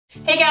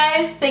Hey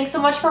guys, thanks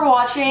so much for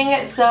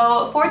watching.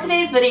 So for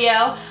today's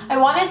video, I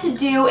wanted to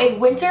do a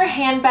winter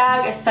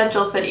handbag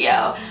essentials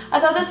video. I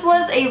thought this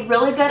was a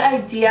really good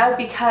idea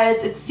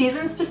because it's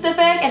season specific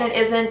and it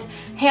isn't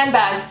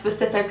handbag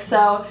specific.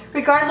 So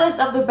regardless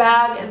of the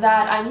bag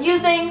that I'm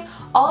using,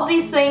 all of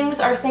these things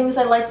are things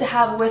I like to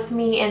have with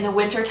me in the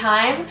winter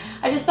time.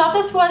 I just thought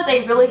this was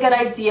a really good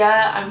idea.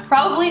 I'm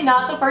probably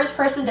not the first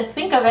person to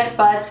think of it,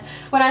 but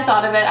when I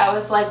thought of it, I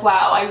was like,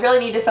 wow, I really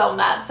need to film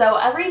that. So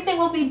everything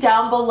will be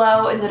down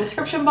below in the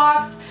description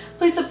box.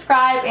 Please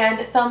subscribe and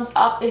thumbs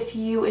up if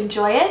you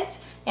enjoy it,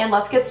 and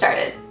let's get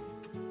started.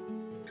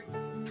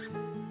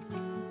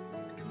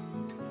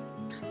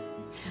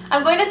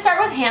 I'm going to start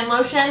with hand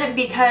lotion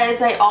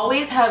because I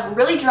always have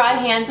really dry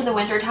hands in the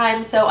winter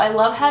time, so I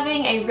love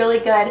having a really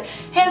good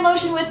hand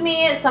lotion with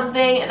me,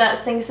 something that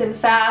sinks in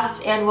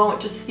fast and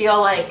won't just feel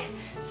like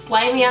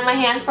slimy on my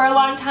hands for a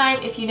long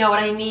time, if you know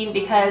what I mean,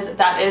 because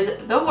that is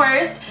the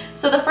worst.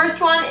 So the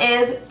first one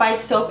is by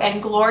Soap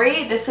 &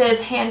 Glory. This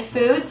is hand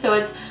food, so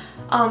it's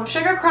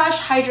Sugar Crush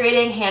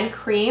Hydrating Hand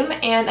Cream,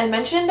 and I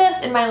mentioned this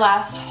in my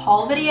last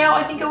haul video,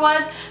 I think it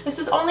was. This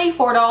is only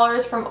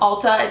 $4 from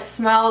Ulta. It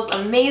smells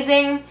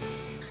amazing,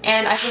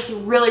 and I just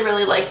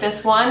really like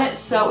this one.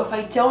 So if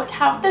I don't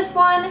have this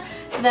one,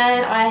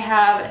 then I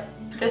have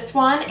this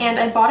one, and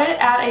I bought it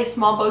at a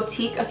small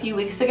boutique a few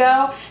weeks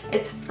ago.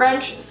 It's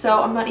French,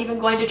 so I'm not even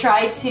going to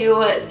try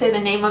to say the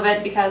name of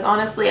it because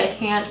honestly I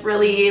can't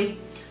really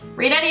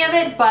read any of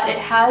it, but it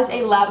has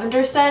a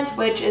lavender scent,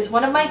 which is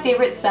one of my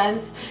favorite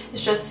scents.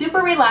 It's just super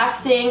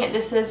relaxing.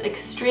 This is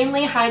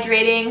extremely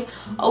hydrating.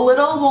 A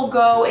little will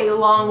go a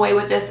long way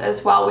with this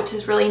as well, which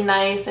is really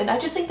nice, and I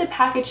just think the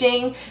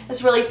packaging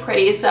is really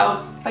pretty.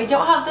 So if I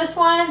don't have this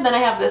one, then I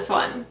have this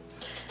one.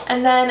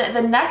 And then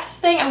the next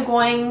thing I'm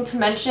going to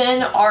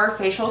mention are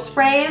facial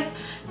sprays.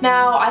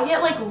 Now, I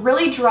get like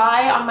really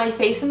dry on my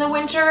face in the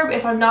winter.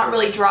 If I'm not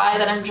really dry,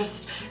 then I'm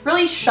just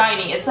really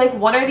shiny. It's like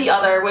one or the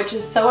other, which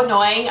is so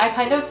annoying. I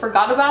kind of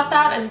forgot about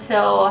that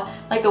until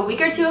like a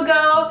week or two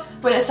ago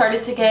when it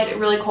started to get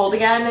really cold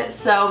again.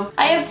 So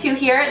I have two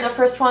here, and the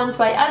first one's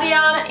by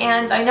Evian,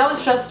 and I know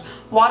it's just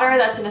water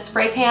that's in a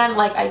spray can,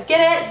 like I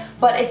get it,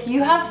 but if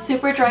you have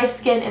super dry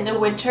skin in the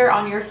winter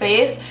on your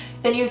face,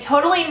 then you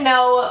totally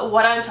know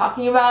what I'm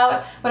talking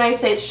about when I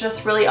say it's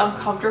just really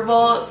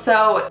uncomfortable.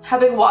 So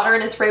having water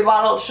in a spray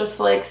bottle, it's just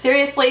like,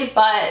 seriously,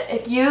 but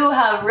if you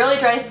have really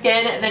dry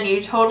skin, then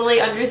you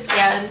totally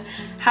understand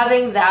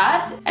having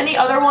that. And the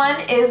other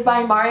one is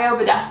by Mario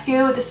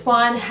Badescu. This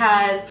one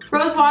has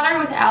rose water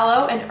with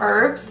aloe and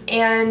herbs,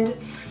 and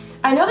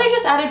I know they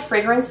just added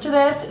fragrance to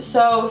this,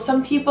 so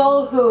some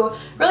people who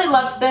really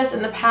loved this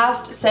in the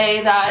past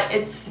say that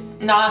it's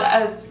not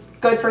as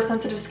good for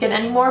sensitive skin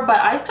anymore,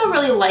 but I still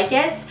really like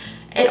it.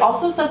 It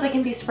also says it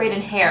can be sprayed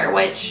in hair,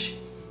 which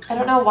I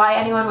don't know why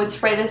anyone would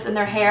spray this in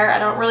their hair. I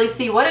don't really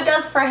see what it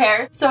does for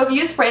hair. So if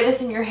you spray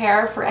this in your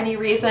hair for any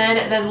reason,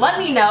 then let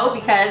me know,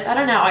 because I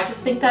don't know, I just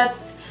think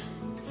that's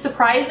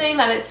surprising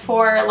that it's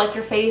for like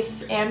your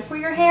face and for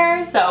your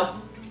hair. So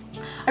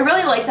I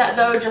really like that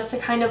though, just to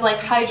kind of like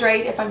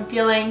hydrate if I'm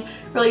feeling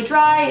really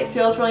dry. It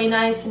feels really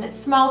nice and it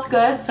smells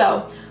good.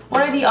 So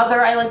one or the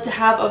other I like to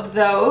have of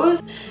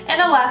those. And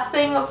the last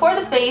thing for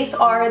the face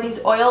are these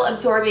oil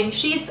absorbing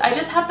sheets. I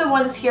just have the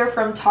ones here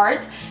from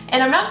Tarte,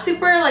 and I'm not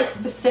super like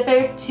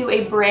specific to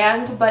a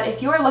brand, but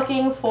if you are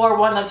looking for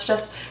one that's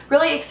just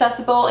really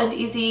accessible and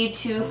easy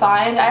to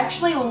find, I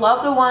actually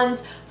love the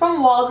ones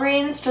from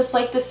Walgreens, just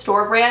like the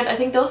store brand. I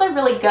think those are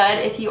really good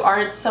if you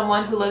aren't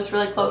someone who lives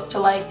really close to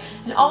like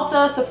an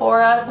Ulta,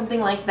 Sephora, something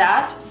like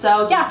that.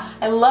 So yeah,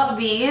 I love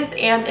these,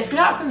 and if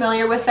you're not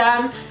familiar with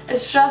them,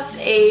 it's just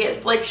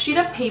a like sheet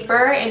of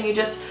paper, and you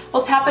just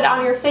will tap it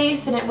on your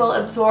face and it will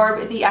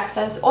absorb the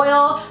excess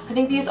oil. I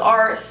think these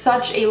are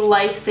such a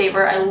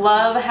lifesaver. I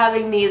love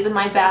having these in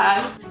my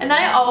bag. And then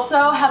I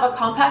also have a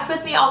compact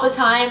with me all the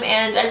time,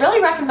 and I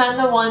really recommend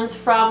the ones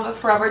from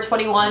Forever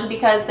 21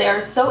 because they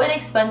are so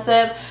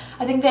inexpensive.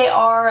 I think they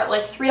are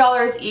like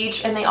 $3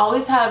 each, and they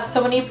always have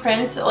so many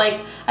prints.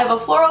 Like I have a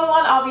floral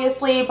one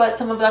obviously, but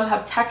some of them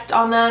have text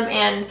on them,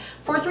 and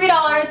for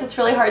 $3 it's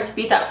really hard to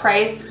beat that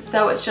price.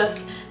 So it's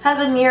just has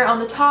a mirror on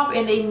the top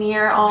and a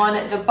mirror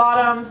on the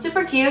bottom.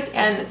 Super cute,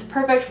 and it's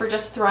perfect for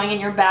just throwing in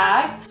your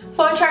bag.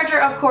 Phone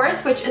charger, of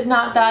course, which is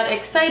not that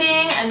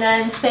exciting, and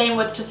then same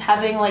with just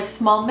having like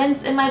small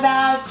mints in my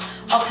bag.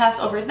 I'll pass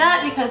over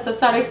that because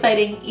that's not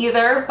exciting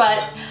either,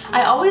 but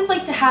I always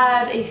like to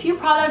have a few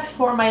products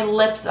for my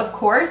lips, of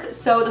course.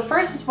 So the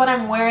first is what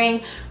I'm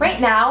wearing right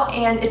now,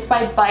 and it's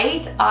by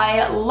Bite.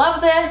 I love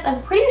this.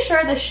 I'm pretty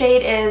sure the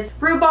shade is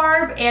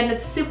Rhubarb, and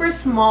it's super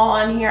small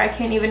on here. I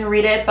can't even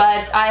read it,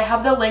 but I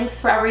have the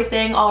links for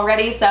everything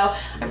already, so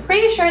I'm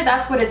pretty sure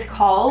that's what it's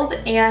called.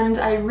 And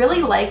I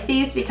really like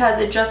these because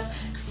it just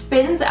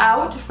spins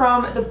out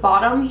from the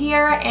bottom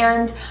here,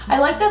 and I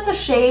like that the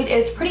shade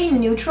is pretty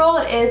neutral.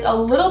 It is a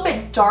little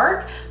bit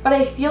dark, but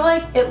I feel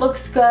like it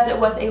looks good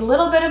with a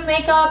little bit of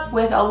makeup,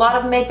 with a lot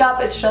of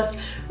makeup. It's just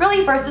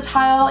really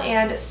versatile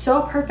and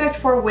so perfect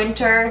for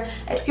winter.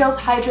 It feels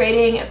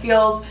hydrating, it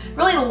feels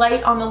really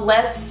light on the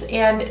lips,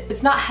 and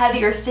it's not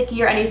heavy or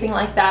sticky or anything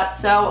like that,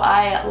 so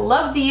I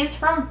love these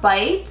from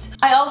Bite.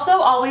 I also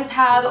always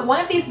have one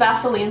of these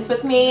Vaselines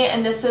with me,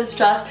 and this is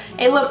just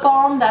a lip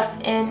balm that's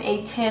in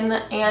a tin,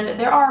 and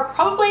there are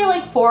probably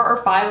like 4 or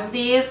 5 of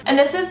these, and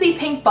this is the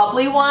pink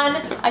bubbly one.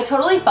 I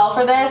totally fell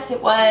for this.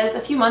 It was a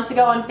few months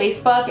ago on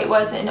Facebook. It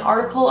was an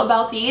article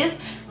about these,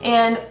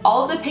 and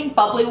all of the pink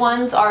bubbly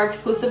ones are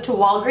exclusive to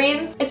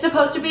Walgreens. It's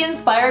supposed to be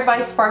inspired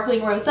by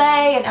sparkling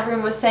rosé, and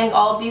everyone was saying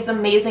all of these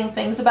amazing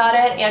things about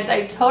it, and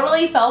I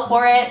totally fell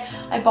for it.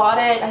 I bought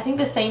it, I think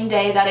the same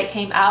day that it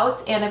came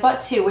out, and I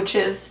bought 2, which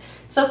is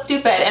so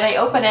stupid, and I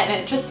open it and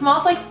it just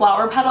smells like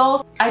flower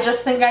petals. I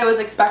just think I was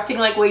expecting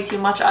like way too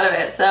much out of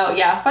it. So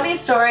yeah, funny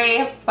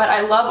story, but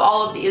I love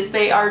all of these.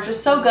 They are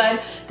just so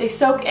good. They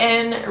soak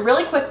in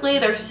really quickly.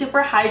 They're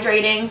super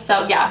hydrating.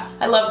 So yeah,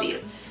 I love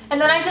these.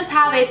 And then I just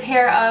have a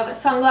pair of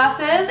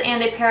sunglasses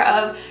and a pair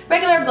of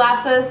regular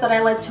glasses that I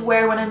like to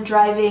wear when I'm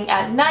driving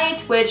at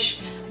night, which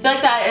I feel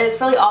like that is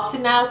really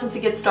often now since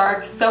it gets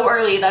dark so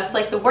early. That's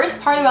like the worst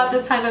part about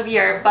this time of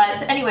year.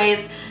 But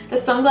anyways, the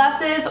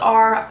sunglasses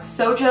are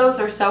Sojo's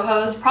or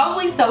Soho's,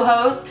 probably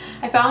Soho's.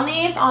 I found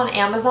these on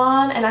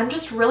Amazon, and I'm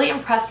just really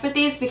impressed with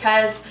these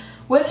because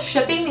with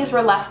shipping, these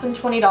were less than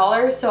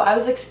 $20, so I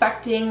was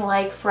expecting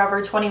like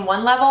Forever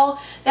 21 level.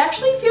 They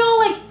actually feel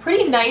like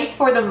pretty nice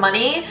for the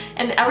money,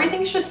 and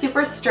everything's just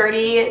super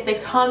sturdy.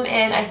 They come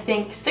in, I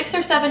think, 6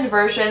 or 7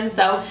 versions,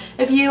 so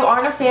if you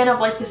aren't a fan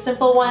of like the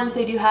simple ones,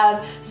 they do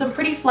have some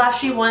pretty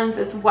flashy ones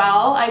as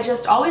well. I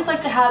just always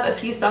like to have a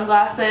few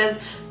sunglasses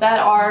that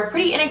are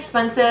pretty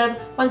inexpensive,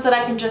 ones that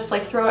I can just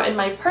like throw in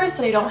my purse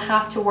and I don't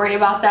have to worry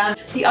about them.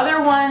 The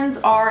other ones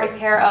are a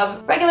pair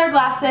of regular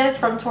glasses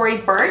from Tory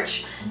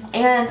Burch,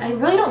 and I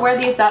really don't wear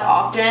these that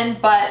often,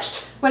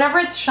 but whenever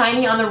it's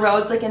shiny on the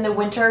roads, like in the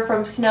winter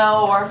from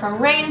snow or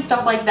from rain,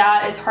 stuff like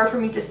that, it's hard for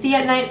me to see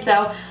at night,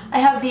 so I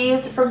have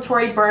these from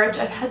Tory Burch.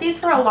 I've had these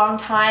for a long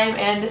time,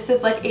 and this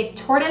is like a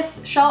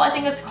tortoise shell, I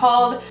think it's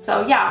called.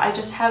 So yeah, I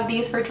just have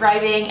these for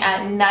driving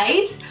at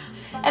night.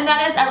 And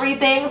that is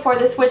everything for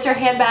this winter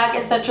handbag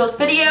essentials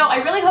video. I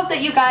really hope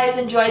that you guys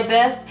enjoyed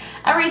this.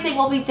 Everything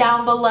will be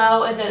down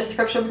below in the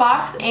description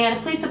box,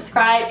 and please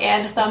subscribe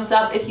and thumbs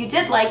up if you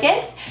did like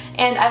it,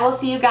 and I will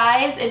see you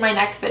guys in my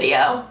next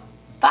video.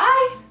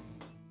 Bye!